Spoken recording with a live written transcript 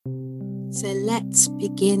So let's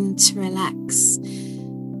begin to relax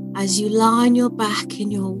as you lie on your back in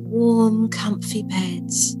your warm, comfy bed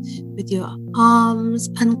with your arms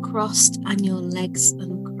uncrossed and your legs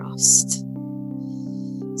uncrossed.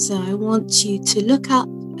 So I want you to look up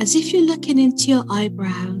as if you're looking into your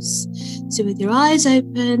eyebrows. So with your eyes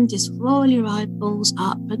open, just roll your eyeballs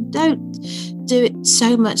up and don't do it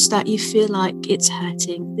so much that you feel like it's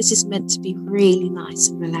hurting. This is meant to be really nice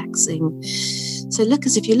and relaxing. So look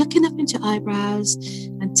as if you're looking up into your eyebrows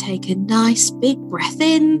and take a nice big breath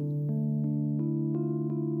in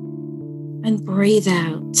and breathe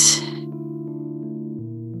out.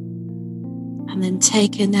 And then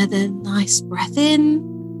take another nice breath in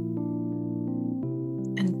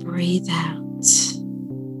and breathe out.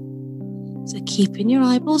 So keeping your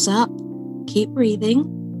eyeballs up, keep breathing.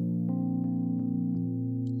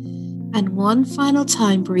 And one final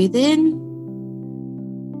time, breathe in.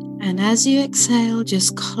 And as you exhale,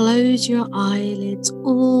 just close your eyelids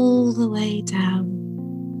all the way down.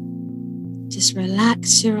 Just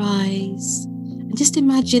relax your eyes. And just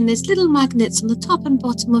imagine there's little magnets on the top and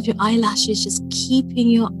bottom of your eyelashes, just keeping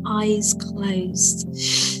your eyes closed.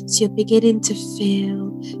 So you're beginning to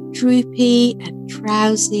feel droopy and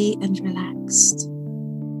drowsy and relaxed.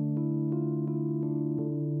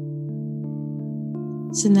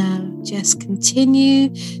 So now just continue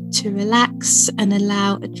to relax and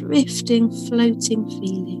allow a drifting, floating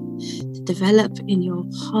feeling to develop in your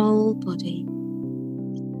whole body.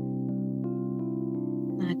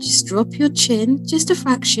 Now just drop your chin just a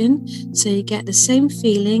fraction so you get the same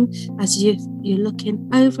feeling as you're looking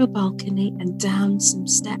over a balcony and down some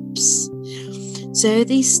steps. So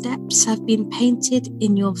these steps have been painted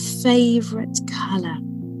in your favorite color.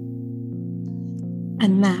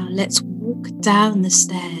 And now let's walk down the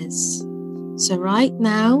stairs. So right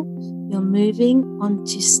now you're moving on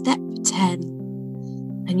to step 10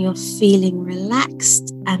 and you're feeling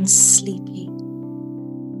relaxed and sleepy.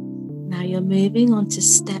 Now you're moving on to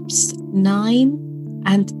steps 9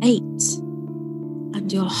 and 8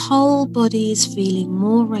 and your whole body is feeling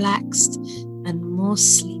more relaxed and more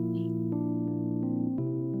sleepy.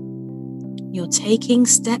 You're taking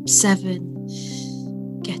step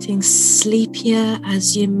 7, getting sleepier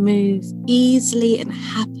as you move easily and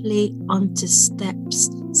happily onto steps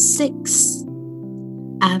 6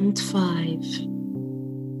 and 5.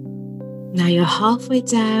 Now you're halfway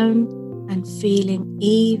down and feeling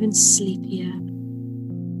even sleepier.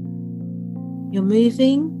 You're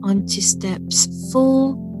moving onto steps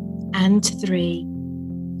 4 and 3,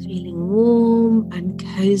 feeling warm and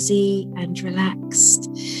cozy and relaxed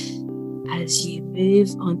as you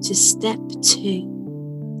move onto step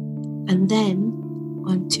 2. And then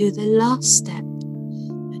onto the last step,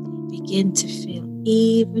 and you begin to feel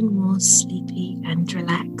even more sleepy and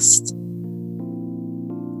relaxed.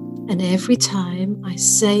 And every time I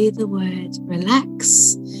say the word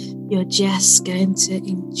relax, you're just going to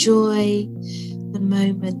enjoy the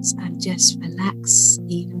moments and just relax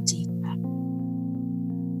even deeper.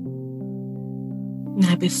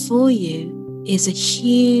 Now before you is a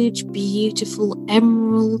huge, beautiful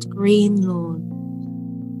emerald green lawn.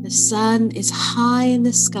 The sun is high in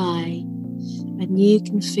the sky and you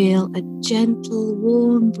can feel a gentle,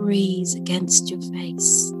 warm breeze against your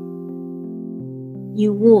face.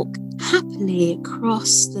 You walk happily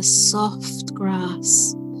across the soft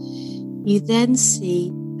grass. You then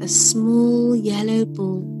see a small yellow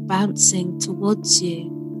ball bouncing towards you.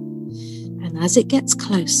 And as it gets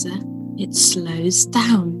closer, it slows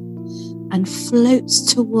down and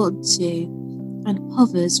floats towards you and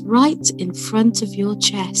hovers right in front of your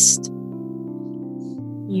chest.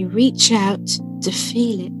 You reach out to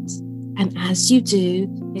feel it, and as you do,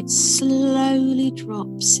 it slowly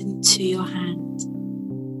drops into your hand.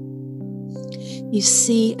 You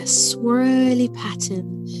see a swirly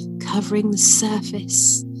pattern covering the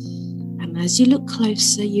surface, and as you look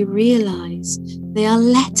closer, you realize they are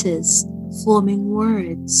letters forming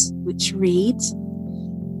words which read,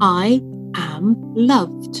 I am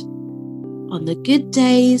loved. On the good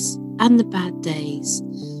days and the bad days,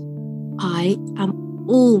 I am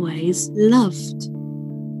always loved.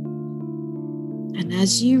 And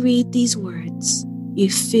as you read these words, you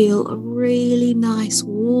feel a really nice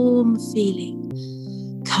warm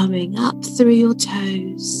feeling coming up through your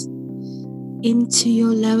toes, into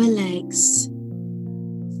your lower legs,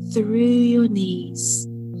 through your knees,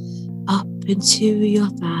 up into your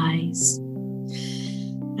thighs.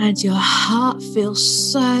 And your heart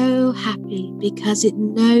feels so happy because it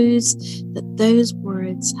knows that those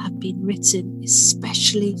words have been written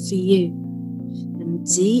especially for you. And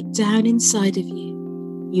deep down inside of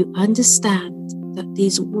you, you understand that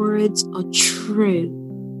these words are true.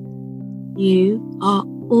 You are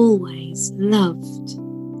always loved.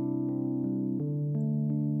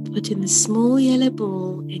 Putting the small yellow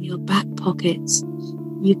ball in your back pocket,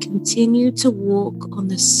 you continue to walk on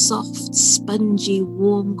the soft, spongy,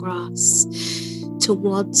 warm grass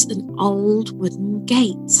towards an old wooden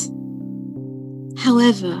gate.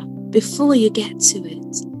 However, before you get to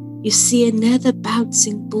it, you see another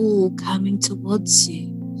bouncing ball coming towards you,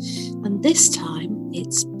 and this time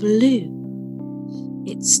it's blue.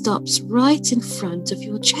 It stops right in front of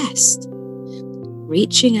your chest.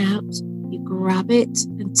 Reaching out, you grab it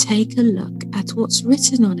and take a look at what's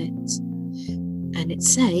written on it. And it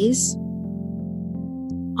says,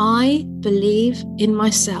 I believe in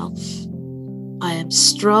myself. I am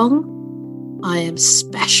strong, I am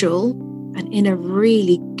special, and in a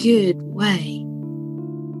really good way.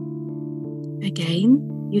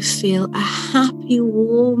 Again, you feel a happy,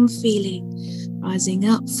 warm feeling rising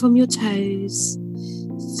up from your toes,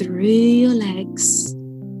 through your legs,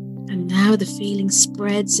 and now the feeling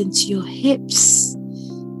spreads into your hips,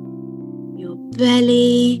 your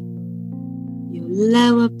belly, your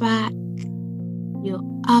lower back, your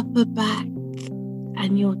upper back,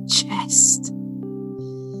 and your chest.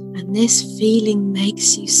 And this feeling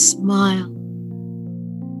makes you smile.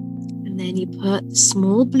 And then you put the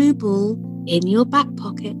small blue ball in your back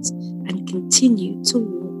pocket and continue to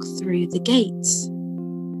walk through the gates.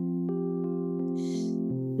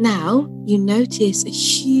 Now you notice a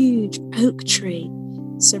huge oak tree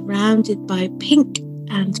surrounded by pink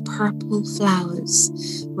and purple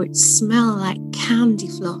flowers, which smell like candy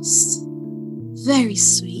floss. Very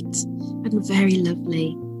sweet and very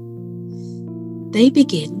lovely. They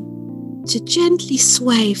begin to gently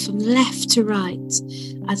sway from left to right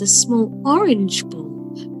as a small orange ball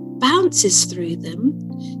bounces through them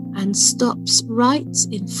and stops right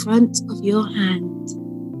in front of your hand.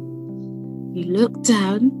 You look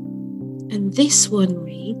down and this one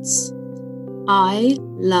reads, I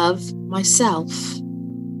love myself.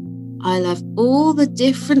 I love all the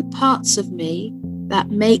different parts of me that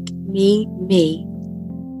make me me.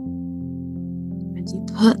 And you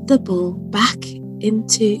put the ball back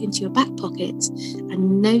into your back pocket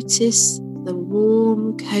and notice the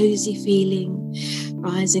warm, cozy feeling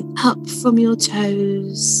rising up from your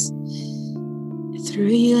toes, through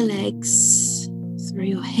your legs, through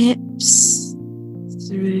your hips,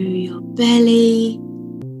 through your belly,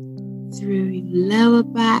 through your lower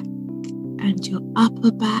back and your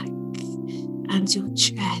upper back and your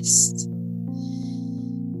chest.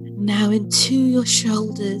 Now into your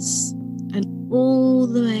shoulders and all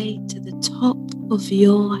the way to the top of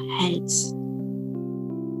your head.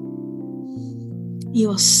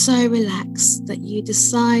 You are so relaxed that you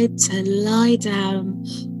decide to lie down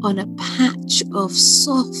on a patch of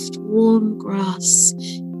soft, warm grass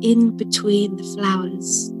in between the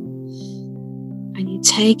flowers. And you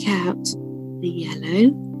take out the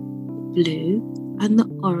yellow, the blue, and the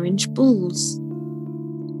orange balls.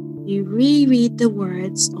 You reread the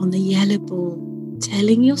words on the yellow ball,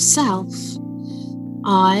 telling yourself,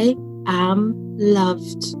 I am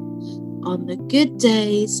loved. On the good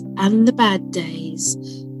days and the bad days,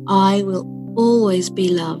 I will always be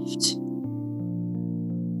loved.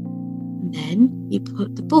 And then you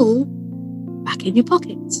put the ball back in your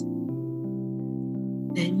pocket.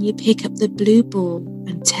 Then you pick up the blue ball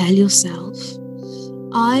and tell yourself,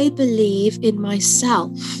 I believe in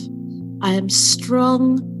myself. I am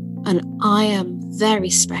strong and I am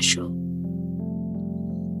very special.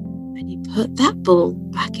 And you put that ball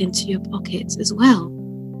back into your pocket as well.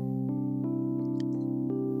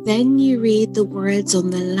 Then you read the words on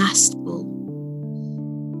the last ball.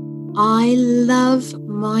 I love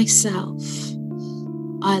myself.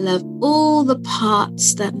 I love all the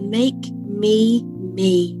parts that make me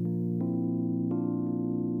me.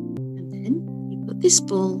 And then you put this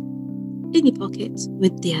ball in your pocket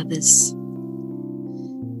with the others.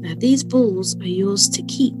 Now these balls are yours to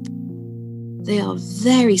keep. They are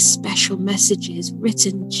very special messages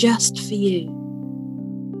written just for you.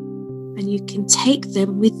 And you can take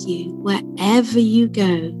them with you wherever you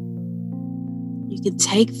go. You can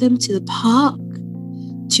take them to the park,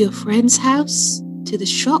 to your friend's house, to the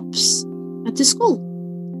shops, and to school.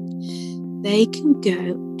 They can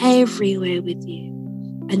go everywhere with you.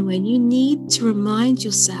 And when you need to remind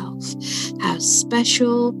yourself how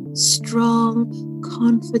special, strong,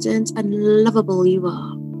 confident, and lovable you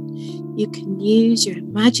are, you can use your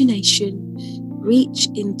imagination, reach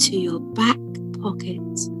into your back pocket,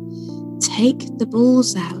 take the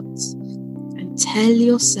balls out, and tell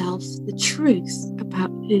yourself the truth about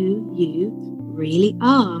who you really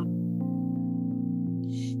are.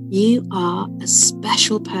 You are a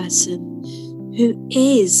special person who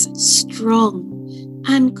is strong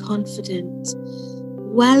and confident,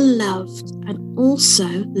 well loved, and also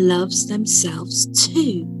loves themselves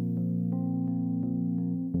too.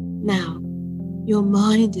 Now, your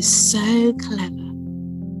mind is so clever.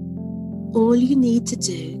 All you need to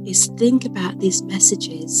do is think about these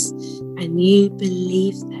messages and you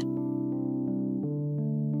believe them.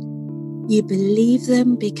 You believe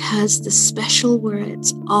them because the special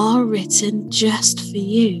words are written just for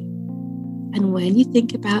you. And when you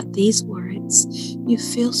think about these words, you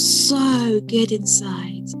feel so good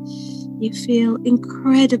inside. You feel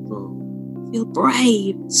incredible, feel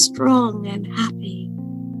brave, strong, and happy.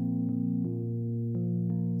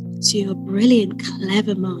 So your brilliant,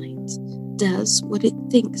 clever mind does what it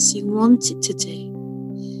thinks you want it to do.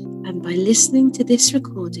 And by listening to this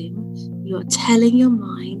recording, you're telling your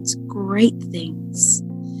mind great things.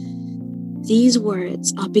 These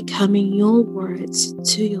words are becoming your words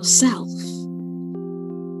to yourself.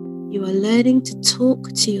 You are learning to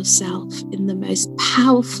talk to yourself in the most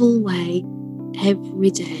powerful way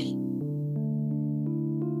every day.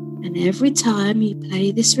 And every time you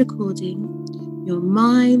play this recording, your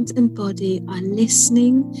mind and body are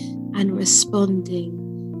listening and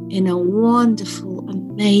responding in a wonderful,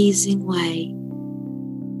 amazing way.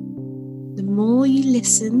 The more you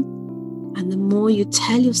listen and the more you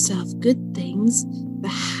tell yourself good things, the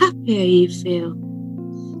happier you feel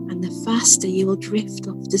and the faster you will drift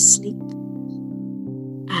off to sleep.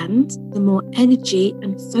 And the more energy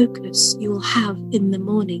and focus you will have in the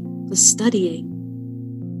morning for studying.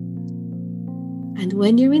 And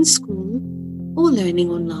when you're in school or learning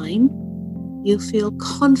online, you feel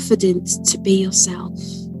confident to be yourself.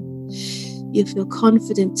 You feel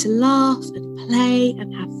confident to laugh and play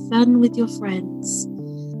and have fun with your friends.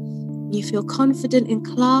 You feel confident in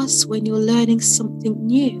class when you're learning something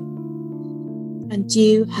new. And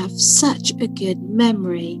you have such a good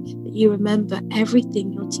memory that you remember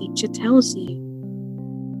everything your teacher tells you.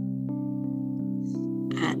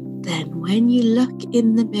 And then when you look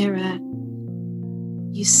in the mirror,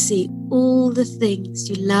 you see all the things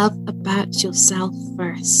you love about yourself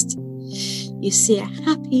first. You see a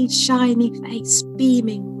happy, shiny face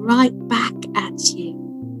beaming right back at you.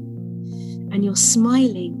 And you're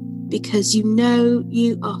smiling because you know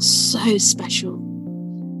you are so special.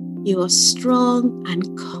 You are strong and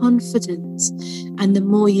confident. And the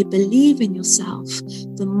more you believe in yourself,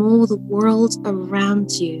 the more the world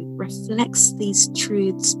around you reflects these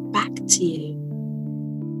truths back to you.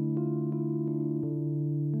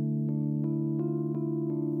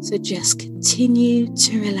 So just continue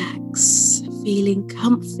to relax, feeling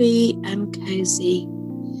comfy and cozy.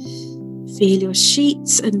 Feel your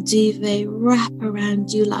sheets and duvet wrap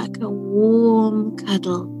around you like a warm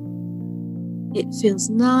cuddle. It feels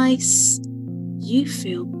nice, you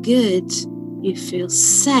feel good, you feel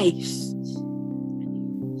safe.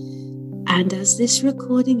 And as this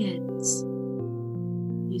recording ends,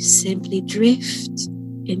 you simply drift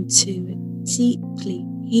into a deeply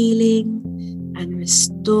healing and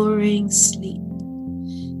restoring sleep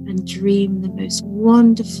and dream the most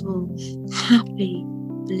wonderful, happy,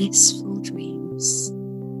 blissful dreams.